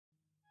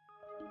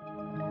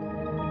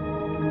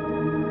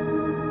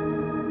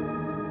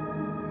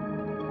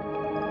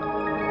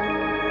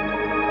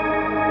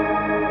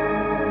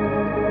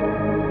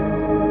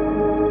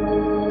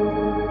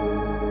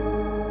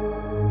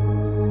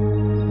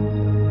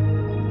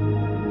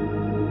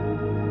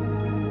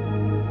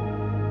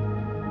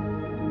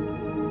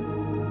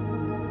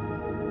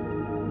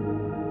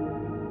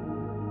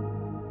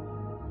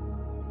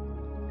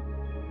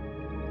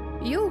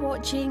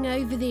Watching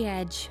Over the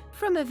Edge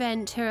from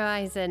Event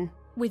Horizon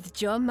with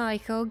John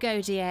Michael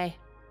Godier.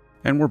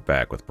 And we're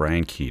back with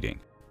Brian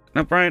Keating.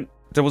 Now, Brian,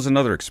 there was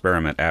another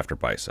experiment after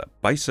BICEP,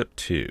 BICEP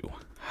 2.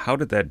 How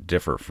did that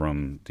differ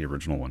from the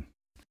original one?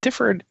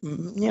 Differed,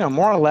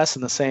 more or less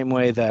in the same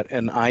way that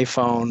an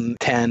iPhone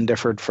 10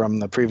 differed from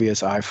the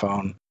previous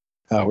iPhone,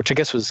 which I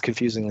guess was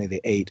confusingly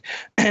the 8.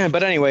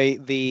 But anyway,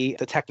 the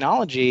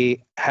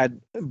technology had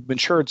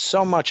matured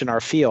so much in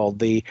our field.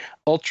 The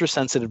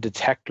ultra-sensitive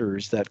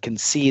detectors that can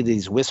see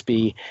these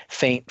wispy,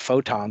 faint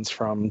photons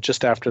from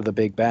just after the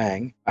Big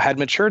Bang had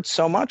matured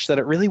so much that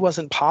it really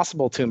wasn't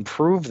possible to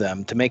improve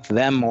them, to make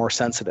them more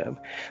sensitive.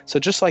 So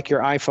just like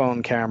your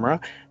iPhone camera,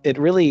 it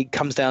really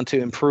comes down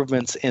to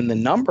improvements in the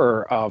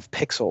number of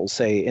pixels,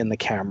 say, in the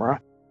camera,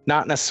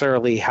 not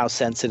necessarily how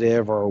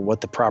sensitive or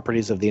what the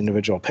properties of the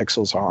individual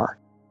pixels are.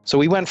 So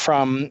we went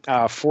from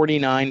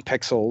 49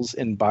 pixels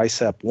in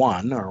BICEP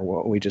 1, or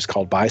what we just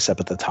called BICEP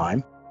at the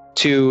time,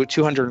 to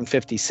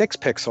 256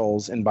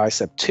 pixels in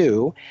BICEP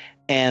 2,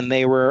 and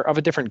they were of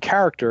a different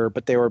character,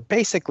 but they were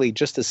basically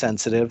just as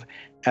sensitive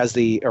as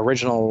the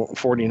original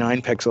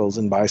 49 pixels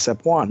in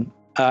BICEP 1.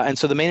 And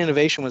so the main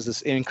innovation was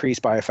this increase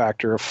by a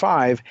factor of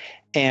 5,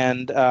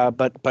 and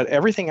but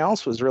everything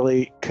else was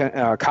really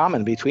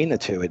common between the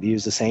two. It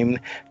used the same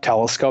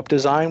telescope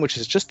design, which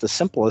is just the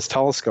simplest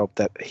telescope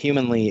that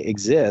humanly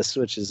exists,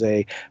 which is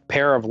a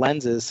pair of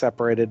lenses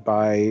separated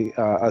by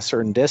a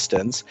certain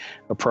distance,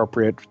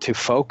 appropriate to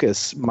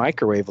focus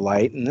microwave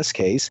light, in this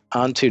case,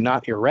 onto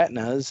not your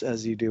retinas,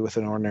 as you do with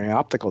an ordinary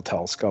optical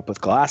telescope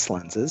with glass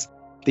lenses.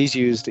 These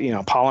used,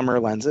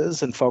 polymer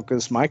lenses and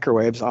focused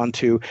microwaves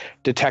onto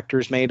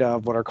detectors made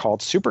of what are called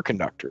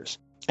superconductors.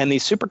 And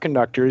these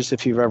superconductors,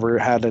 if you've ever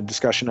had a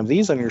discussion of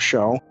these on your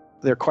show,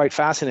 they're quite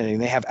fascinating.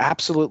 They have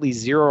absolutely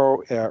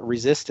zero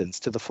resistance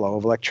to the flow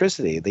of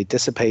electricity. They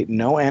dissipate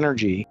no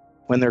energy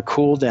when they're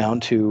cooled down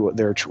to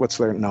what's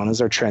known as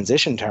their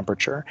transition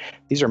temperature.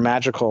 These are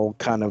magical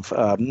kind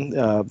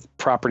of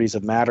properties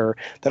of matter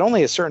that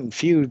only a certain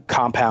few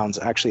compounds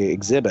actually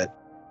exhibit.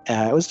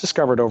 It was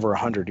discovered over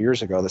 100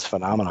 years ago, this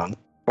phenomenon.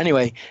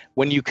 Anyway,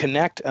 when you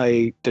connect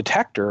a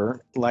detector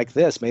like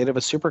this, made of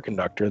a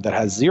superconductor that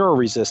has zero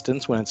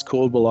resistance when it's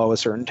cooled below a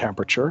certain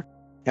temperature,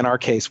 in our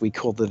case, we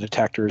cooled the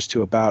detectors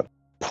to about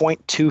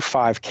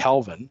 0.25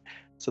 Kelvin.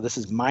 So this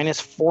is minus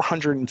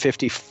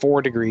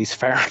 454 degrees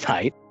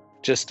Fahrenheit,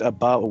 just a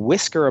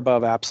whisker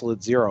above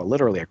absolute zero,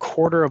 literally a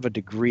quarter of a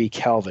degree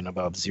Kelvin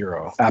above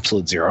zero,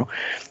 absolute zero.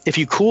 If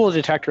you cool a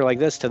detector like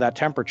this to that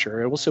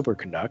temperature, it will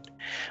superconduct.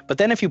 But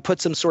then if you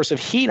put some source of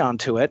heat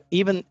onto it,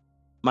 even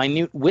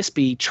minute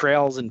wispy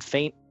trails and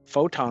faint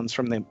photons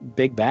from the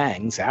Big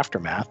Bang's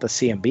aftermath, the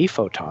CMB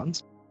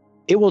photons,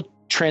 it will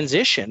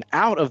transition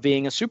out of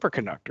being a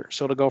superconductor.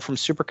 So it'll go from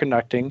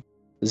superconducting,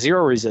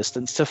 zero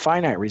resistance, to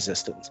finite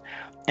resistance.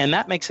 And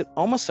that makes it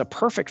almost a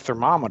perfect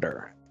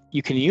thermometer.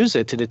 You can use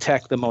it to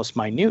detect the most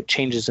minute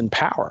changes in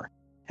power.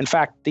 In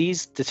fact,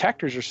 these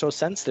detectors are so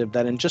sensitive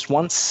that in just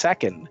 1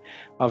 second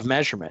of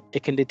measurement,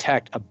 it can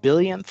detect a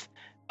billionth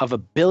of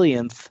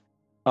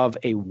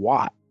a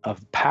watt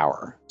of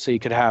power. So you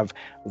could have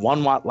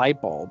 1 watt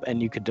light bulb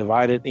and you could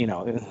divide it,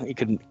 you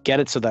could get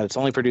it so that it's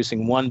only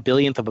producing 1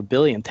 billionth of a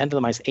billion, 10 to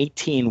the minus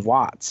 18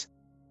 watts.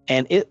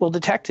 And it will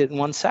detect it in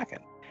 1 second.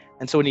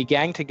 And so when you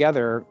gang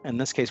together, in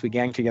this case, we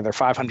gang together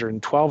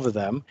 512 of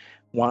them,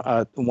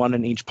 one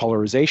in each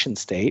polarization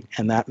state,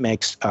 and that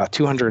makes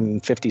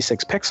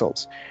 256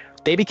 pixels.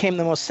 They became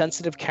the most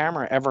sensitive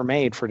camera ever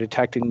made for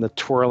detecting the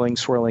twirling,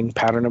 swirling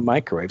pattern of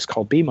microwaves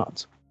called B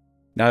modes.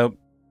 Now,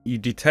 you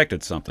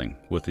detected something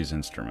with these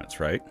instruments,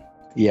 right?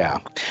 Yeah.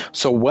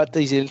 So what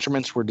these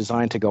instruments were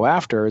designed to go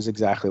after is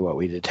exactly what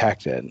we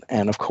detected.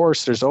 And of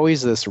course, there's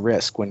always this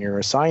risk when you're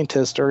a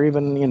scientist or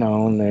even, a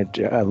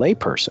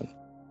layperson,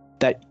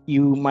 that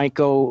you might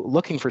go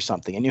looking for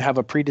something and you have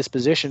a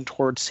predisposition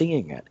towards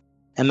seeing it.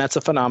 And that's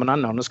a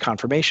phenomenon known as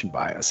confirmation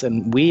bias.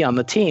 And we on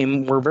the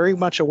team were very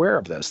much aware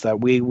of this, that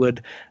we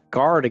would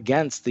guard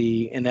against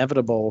the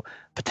inevitable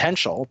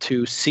potential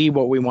to see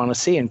what we want to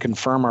see and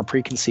confirm our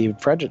preconceived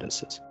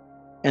prejudices.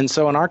 And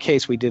so in our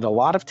case, we did a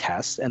lot of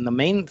tests, and the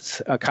main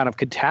kind of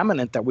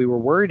contaminant that we were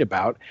worried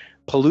about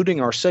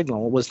polluting our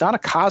signal was not a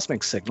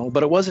cosmic signal,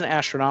 but it was an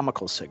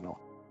astronomical signal.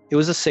 It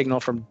was a signal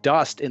from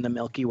dust in the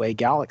Milky Way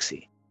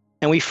galaxy.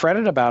 And we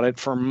fretted about it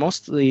for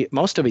most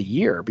of a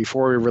year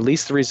before we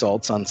released the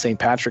results on St.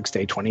 Patrick's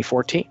Day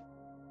 2014.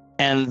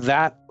 And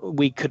that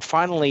we could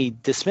finally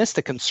dismiss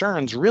the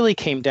concerns really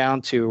came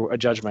down to a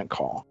judgment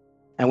call.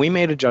 And we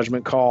made a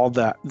judgment call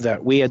that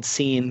we had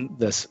seen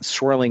this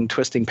swirling,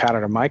 twisting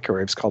pattern of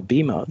microwaves called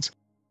B modes,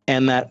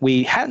 and that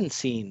we hadn't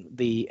seen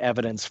the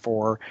evidence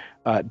for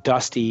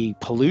dusty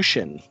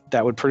pollution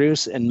that would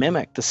produce and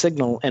mimic the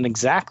signal in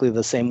exactly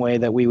the same way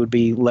that we would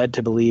be led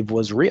to believe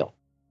was real.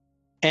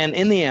 And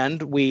in the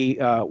end, we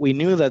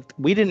knew that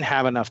we didn't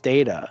have enough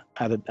data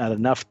at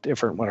enough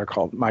different what are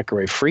called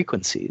microwave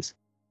frequencies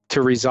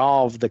to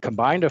resolve the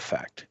combined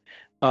effect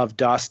of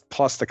dust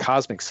plus the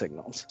cosmic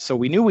signals. So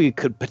we knew we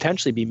could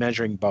potentially be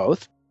measuring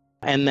both.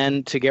 And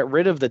then to get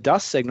rid of the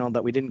dust signal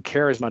that we didn't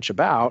care as much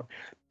about,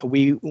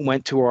 we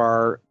went to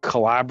our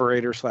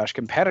collaborator slash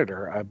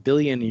competitor, a €1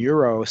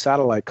 billion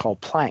satellite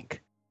called Planck.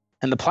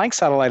 And the Planck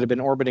satellite had been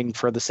orbiting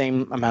for the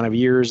same amount of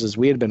years as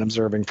we had been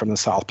observing from the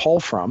South Pole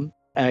from,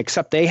 and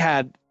except they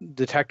had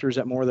detectors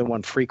at more than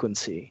one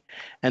frequency,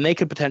 and they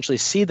could potentially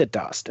see the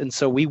dust. And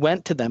so we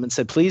went to them and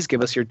said, please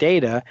give us your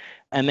data.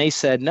 And they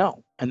said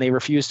no, and they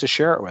refused to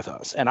share it with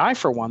us. And I,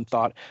 for one,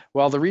 thought,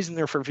 well, the reason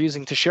they're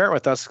refusing to share it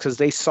with us is because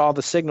they saw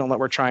the signal that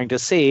we're trying to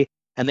see,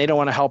 and they don't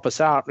want to help us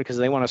out because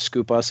they want to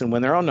scoop us and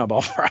win their own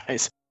Nobel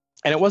Prize.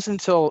 And it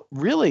wasn't until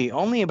really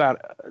only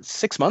about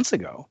 6 months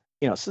ago,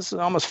 so this is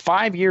almost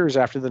 5 years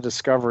after the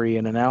discovery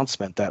and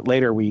announcement that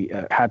later we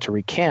had to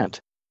recant.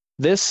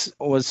 This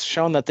was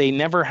shown that they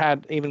never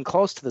had even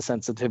close to the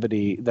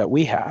sensitivity that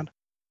we had.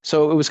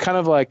 So it was kind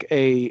of like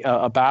a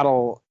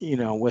battle,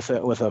 with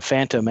a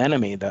phantom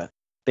enemy, that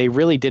they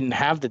really didn't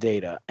have the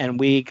data. And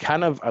we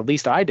kind of, at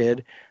least I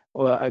did,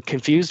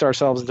 confused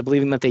ourselves into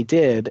believing that they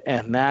did.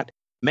 And that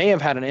may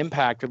have had an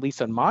impact, at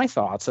least on my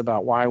thoughts,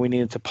 about why we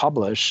needed to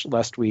publish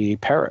lest we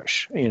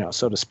perish,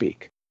 so to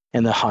speak,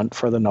 in the hunt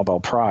for the Nobel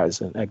Prize.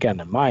 And again,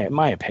 in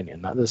my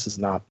opinion, this is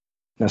not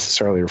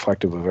necessarily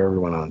reflective of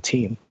everyone on the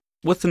team.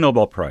 With the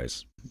Nobel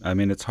Prize, I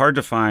mean, it's hard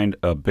to find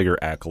a bigger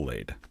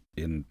accolade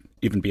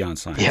even beyond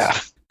science. Yeah,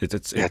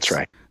 that's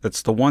right.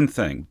 That's the one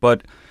thing.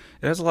 But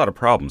it has a lot of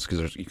problems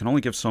because you can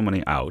only give so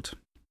many out,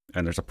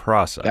 and there's a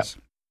process.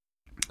 Yep.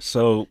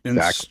 So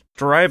in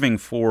striving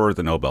for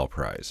the Nobel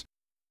Prize,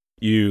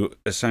 you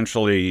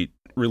essentially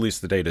release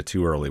the data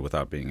too early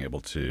without being able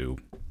to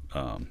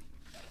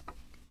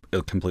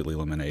completely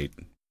eliminate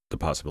the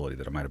possibility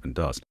that it might have been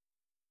dust.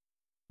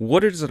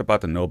 What is it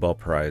about the Nobel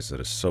Prize that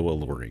is so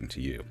alluring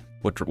to you?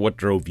 What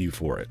drove you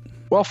for it?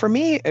 Well, for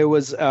me, it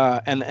was,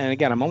 and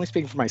again, I'm only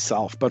speaking for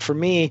myself, but for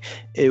me,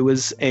 it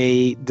was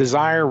a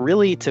desire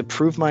really to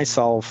prove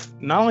myself,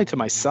 not only to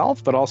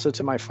myself, but also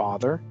to my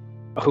father,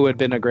 who had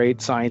been a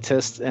great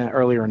scientist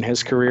earlier in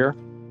his career.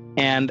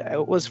 And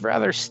it was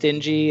rather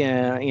stingy,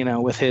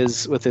 with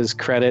his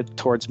credit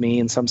towards me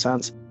in some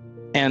sense.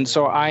 And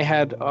so I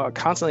had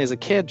constantly as a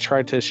kid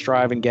tried to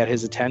strive and get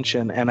his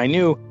attention. And I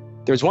knew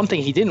there was one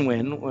thing he didn't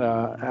win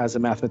as a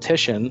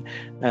mathematician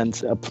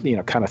and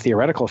kind of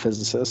theoretical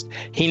physicist.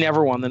 He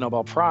never won the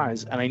Nobel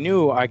Prize. And I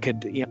knew I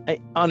could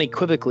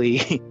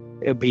unequivocally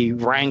be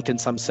ranked in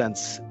some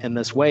sense in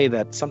this way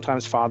that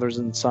sometimes fathers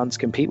and sons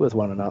compete with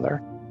one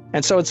another.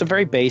 And so it's a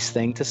very base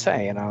thing to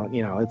say, and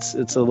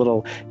it's a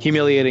little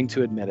humiliating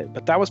to admit it.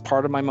 But that was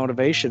part of my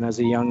motivation as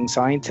a young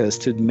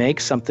scientist, to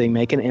make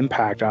an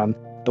impact on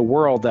the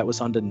world that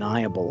was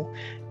undeniable.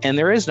 And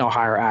there is no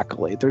higher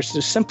accolade. There's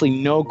just simply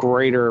no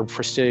greater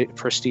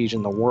prestige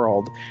in the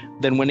world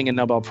than winning a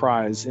Nobel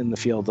Prize in the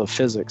field of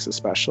physics,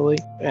 especially.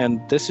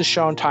 And this is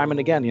shown time and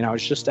again. I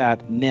was just at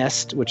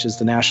NIST, which is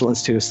the National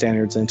Institute of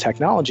Standards and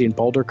Technology in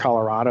Boulder,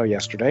 Colorado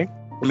yesterday,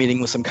 meeting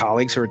with some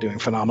colleagues who are doing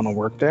phenomenal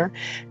work there.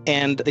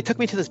 And they took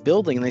me to this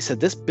building and they said,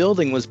 this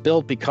building was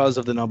built because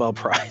of the Nobel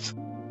Prize.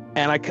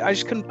 And I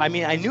just couldn't, I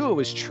knew it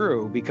was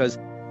true because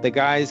the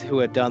guys who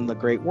had done the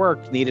great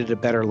work needed a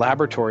better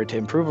laboratory to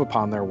improve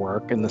upon their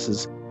work. And this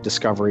is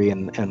discovery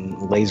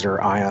and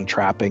laser ion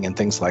trapping and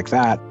things like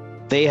that.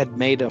 They had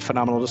made a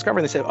phenomenal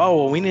discovery. They said, oh,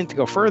 well, we need to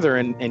go further.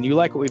 And you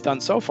like what we've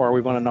done so far.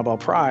 We've won a Nobel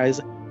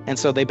Prize. And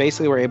so they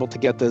basically were able to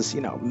get this,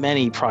 probably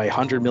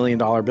 $100 million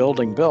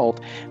building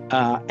built.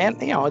 And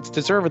it's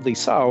deservedly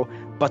so.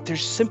 But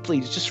there's simply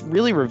just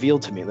really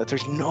revealed to me that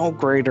there's no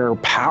greater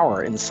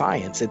power in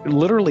science. It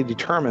literally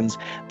determines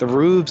the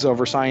roofs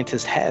over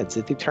scientists' heads.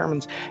 It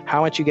determines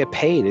how much you get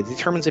paid. It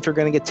determines if you're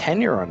going to get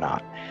tenure or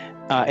not.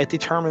 It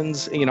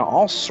determines,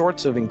 all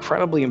sorts of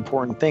incredibly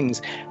important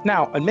things.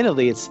 Now,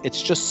 admittedly,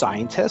 it's just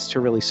scientists who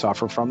really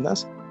suffer from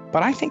this.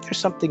 But I think there's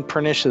something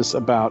pernicious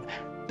about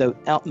the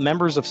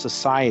members of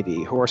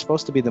society who are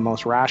supposed to be the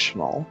most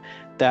rational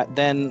that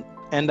then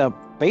end up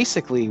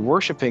basically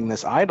worshiping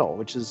this idol,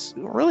 which is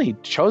really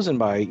chosen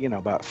by,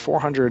 about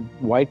 400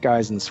 white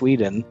guys in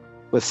Sweden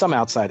with some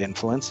outside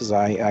influence, as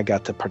I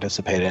got to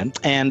participate in.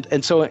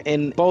 And so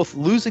in both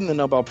losing the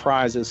Nobel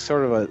Prize is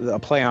sort of a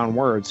play on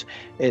words.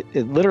 It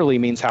literally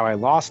means how I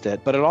lost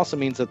it, but it also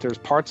means that there's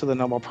parts of the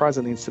Nobel Prize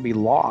that needs to be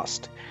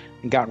lost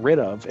and got rid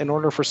of in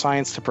order for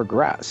science to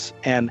progress.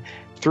 And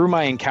through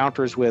my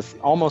encounters with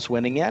almost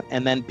winning it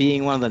and then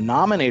being one of the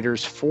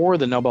nominators for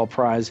the Nobel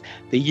Prize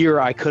the year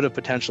I could have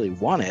potentially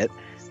won it,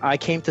 I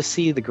came to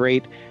see the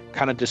great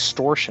kind of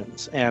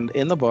distortions. And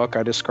in the book,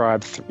 I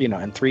describe,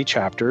 in 3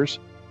 chapters,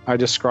 I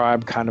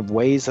describe kind of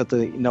ways that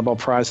the Nobel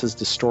Prize has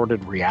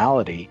distorted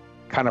reality,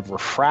 kind of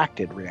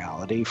refracted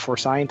reality for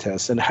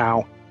scientists, and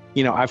how,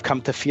 I've come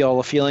to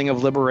feel a feeling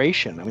of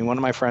liberation. I mean, one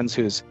of my friends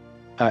who's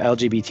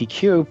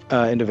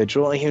LGBTQ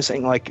individual, he was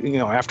saying,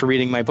 after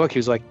reading my book, he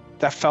was like,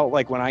 that felt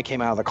like when I came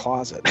out of the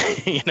closet,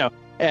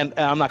 and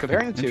I'm not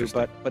comparing the two,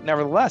 but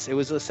nevertheless, it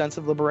was a sense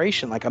of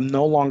liberation. Like, I'm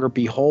no longer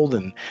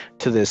beholden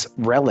to this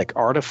relic,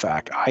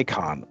 artifact,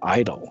 icon,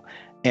 idol.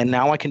 And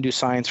now I can do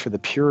science for the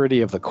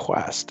purity of the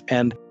quest.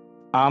 And,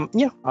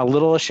 a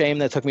little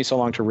ashamed that it took me so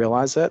long to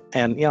realize it.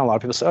 And, a lot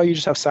of people say, oh, you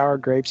just have sour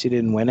grapes, you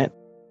didn't win it.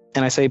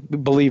 And I say,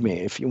 believe me,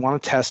 if you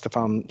want to test if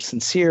I'm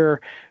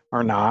sincere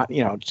or not,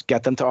 just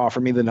get them to offer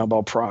me the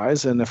Nobel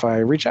Prize. And if I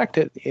reject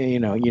it,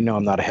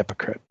 I'm not a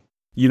hypocrite.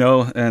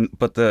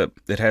 But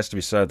it has to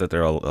be said that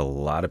there are a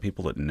lot of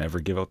people that never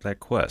give up that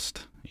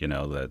quest,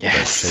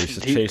 that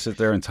chase it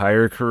their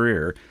entire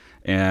career.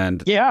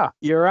 And yeah,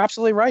 you're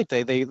absolutely right.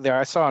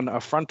 I saw a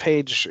front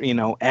page,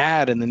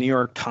 ad in the New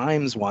York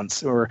Times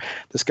once, where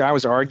this guy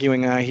was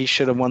arguing he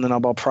should have won the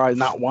Nobel Prize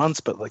not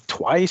once but like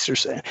twice or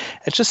so.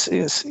 It just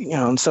is,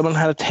 and someone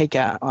had to take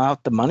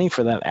out the money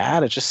for that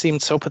ad. It just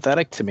seemed so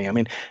pathetic to me. I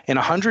mean, in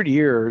 100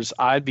 years,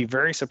 I'd be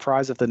very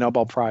surprised if the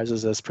Nobel Prize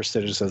is as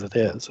prestigious as it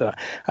is. I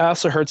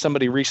also heard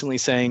somebody recently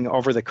saying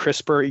over the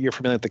CRISPR, you're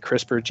familiar with the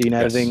CRISPR gene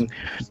editing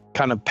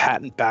kind of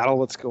patent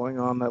battle that's going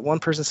on, that one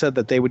person said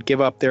that they would give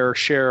up their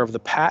share of the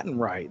patent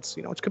rights,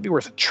 which could be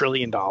worth $1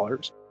 trillion,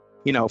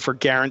 for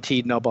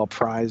guaranteed Nobel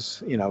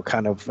Prize,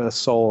 kind of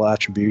sole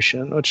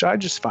attribution, which I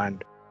just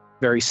find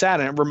very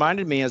sad. And it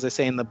reminded me, as I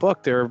say in the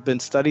book, there have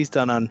been studies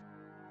done on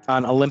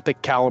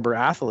Olympic caliber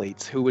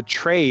athletes who would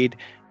trade,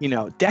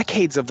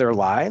 decades of their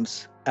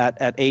lives.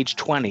 At age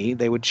 20,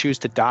 they would choose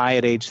to die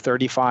at age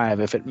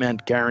 35 if it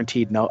meant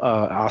guaranteed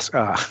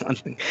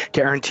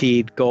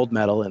guaranteed gold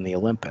medal in the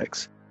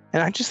Olympics.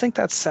 And I just think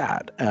that's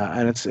sad,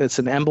 and it's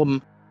an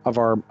emblem of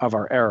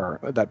our era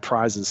that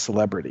prizes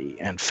celebrity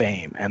and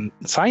fame. And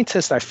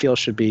scientists, I feel,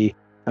 should be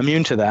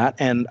immune to that.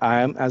 And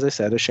I'm, as I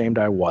said, ashamed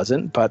I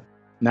wasn't. But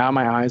now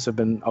my eyes have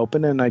been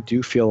opened, and I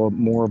do feel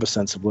more of a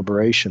sense of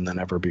liberation than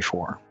ever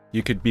before.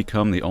 You could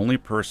become the only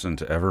person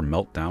to ever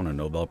melt down a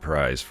Nobel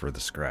Prize for the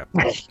scrap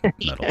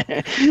metal.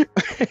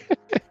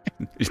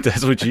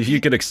 That's what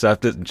you could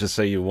accept it and just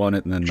say you won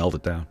it and then melt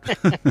it down.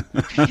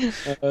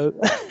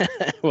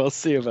 We'll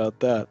see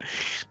about that.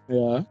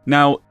 Yeah.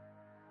 Now,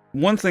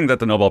 one thing that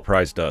the Nobel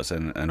Prize does,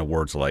 and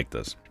awards like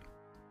this,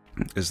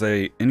 is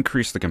they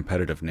increase the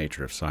competitive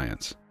nature of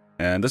science.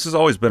 And this has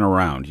always been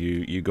around.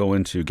 You go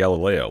into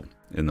Galileo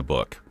in the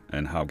book,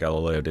 and how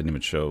Galileo didn't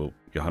even show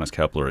Johannes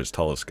Kepler his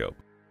telescope.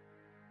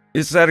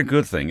 Is that a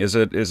good thing? Is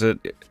it,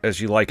 as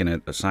you liken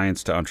it, a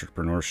science to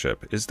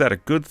entrepreneurship? Is that a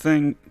good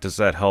thing? Does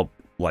that help,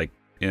 like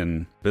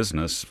in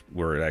business,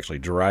 where it actually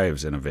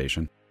drives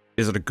innovation?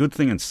 Is it a good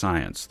thing in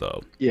science,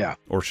 though? Yeah.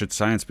 Or should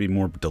science be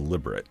more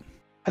deliberate?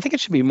 I think it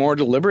should be more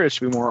deliberate. It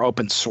should be more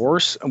open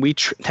source. We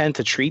tend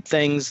to treat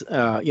things,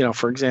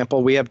 for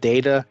example, we have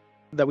data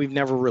that we've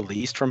never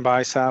released from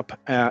BICEP,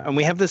 and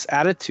we have this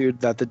attitude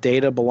that the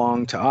data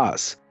belong to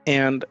us.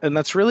 And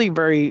that's really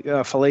very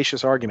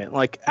fallacious argument.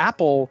 Like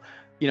Apple,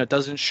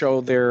 doesn't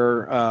show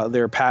their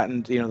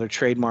patent, their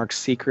trademark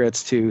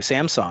secrets to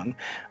Samsung.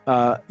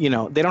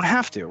 They don't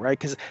have to, right?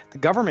 Because the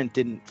government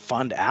didn't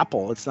fund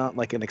Apple. It's not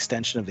like an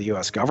extension of the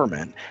U.S.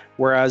 government.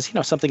 Whereas,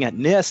 something at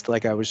NIST,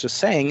 like I was just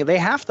saying, they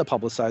have to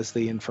publicize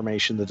the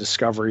information, the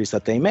discoveries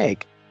that they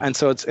make. And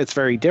so it's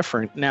very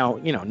different. Now,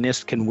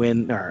 NIST can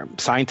win, or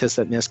scientists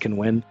at NIST can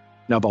win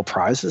Nobel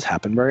Prizes,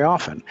 happen very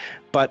often.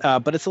 But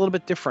it's a little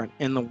bit different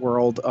in the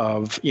world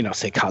of,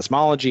 say,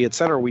 cosmology, et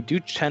cetera. We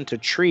do tend to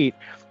treat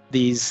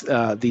these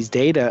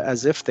data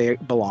as if they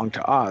belong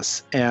to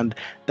us. And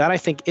that, I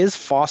think, is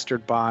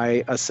fostered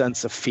by a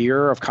sense of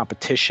fear of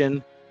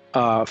competition,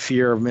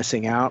 fear of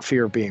missing out,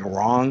 fear of being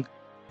wrong.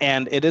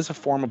 And it is a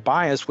form of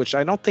bias, which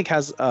I don't think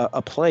has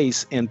a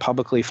place in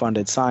publicly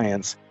funded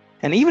science.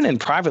 And even in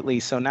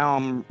privately, so now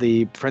I'm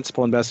the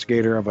principal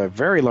investigator of a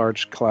very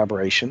large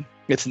collaboration.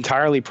 It's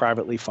entirely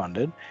privately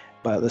funded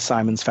by the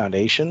Simons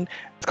Foundation.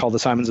 It's called the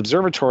Simons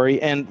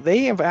Observatory, and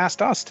they have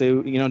asked us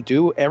to,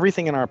 do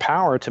everything in our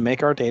power to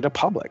make our data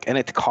public. And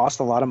it costs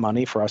a lot of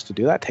money for us to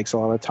do that. It takes a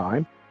lot of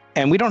time.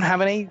 And we don't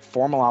have any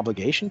formal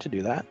obligation to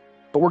do that,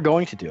 but we're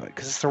going to do it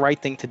because it's the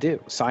right thing to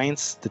do.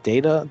 Science, the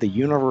data, the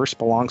universe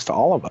belongs to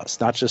all of us,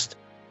 not just,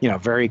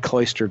 very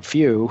cloistered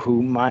few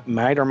who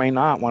might or may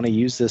not want to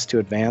use this to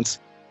advance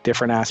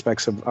different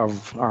aspects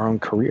of our own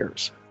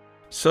careers.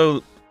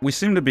 So we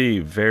seem to be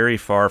very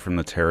far from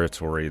the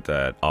territory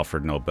that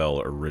Alfred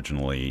Nobel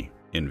originally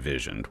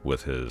envisioned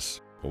with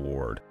his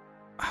award.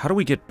 How do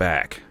we get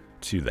back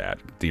to that,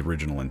 the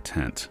original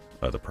intent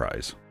of the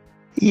prize?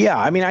 Yeah,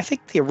 I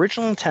think the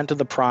original intent of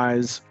the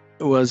prize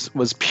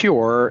was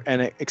pure,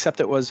 and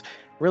except it was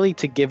really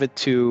to give it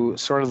to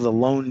sort of the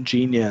lone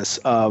genius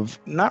of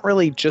not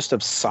really just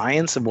of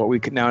science, of what we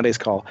could nowadays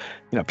call,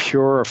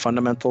 pure or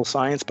fundamental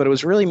science, but it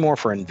was really more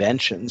for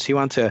inventions. He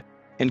wanted to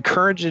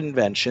encourage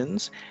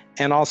inventions,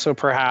 and also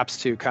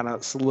perhaps to kind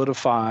of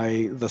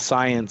solidify the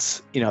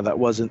science, that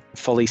wasn't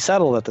fully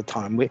settled at the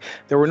time.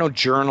 There were no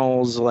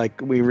journals like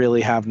we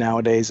really have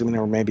nowadays. There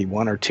were maybe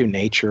one or two.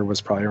 Nature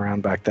was probably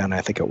around back then,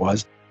 I think it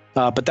was.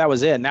 But that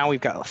was it. Now we've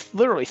got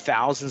literally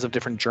thousands of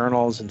different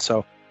journals, and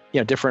so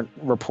different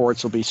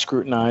reports will be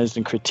scrutinized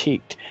and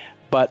critiqued.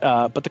 But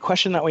the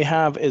question that we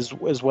have is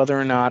whether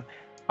or not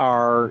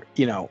our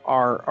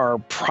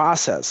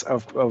process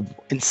of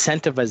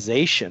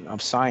incentivization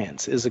of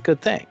science is a good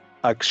thing.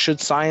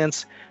 Should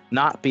science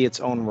not be its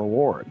own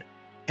reward?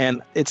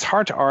 And it's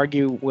hard to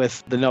argue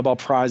with the Nobel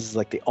Prize as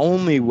like the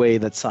only way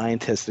that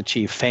scientists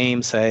achieve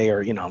fame, say,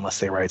 or unless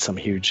they write some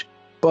huge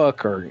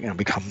book or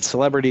become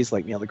celebrities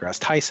like Neil deGrasse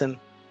Tyson.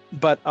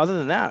 But other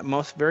than that,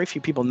 very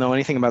few people know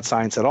anything about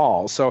science at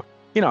all. So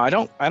I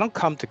don't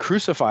come to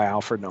crucify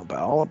Alfred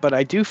Nobel, but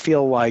I do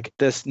feel like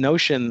this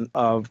notion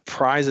of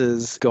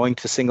prizes going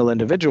to single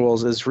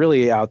individuals is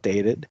really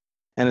outdated,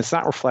 and it's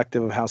not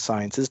reflective of how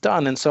science is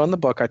done. And so in the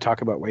book, I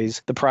talk about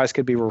ways the prize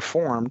could be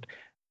reformed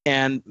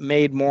and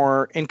made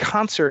more in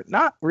concert,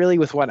 not really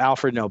with what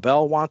Alfred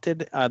Nobel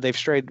wanted. They've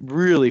strayed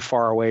really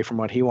far away from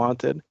what he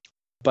wanted,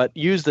 but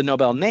use the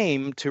Nobel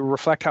name to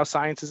reflect how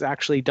science is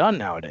actually done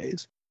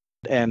nowadays.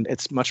 And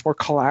it's much more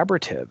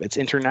collaborative. It's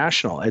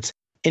international. It's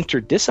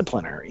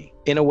interdisciplinary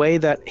in a way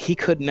that he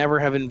could never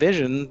have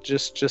envisioned,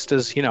 just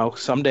as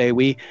someday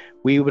we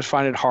would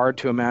find it hard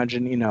to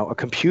imagine a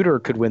computer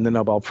could win the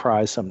Nobel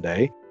Prize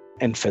someday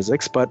in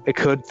physics, but it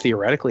could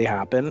theoretically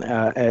happen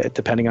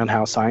depending on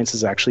how science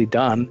is actually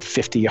done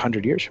 50,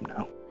 100 years from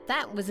now.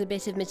 That was a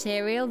bit of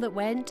material that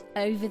went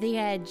over the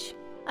edge.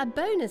 A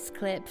bonus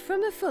clip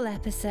from a full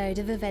episode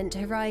of Event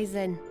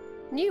Horizon.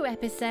 New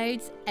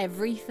episodes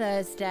every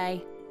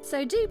Thursday,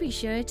 so do be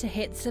sure to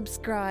hit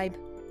subscribe.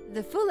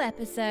 The full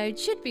episode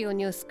should be on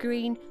your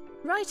screen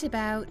right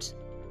about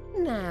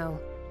now.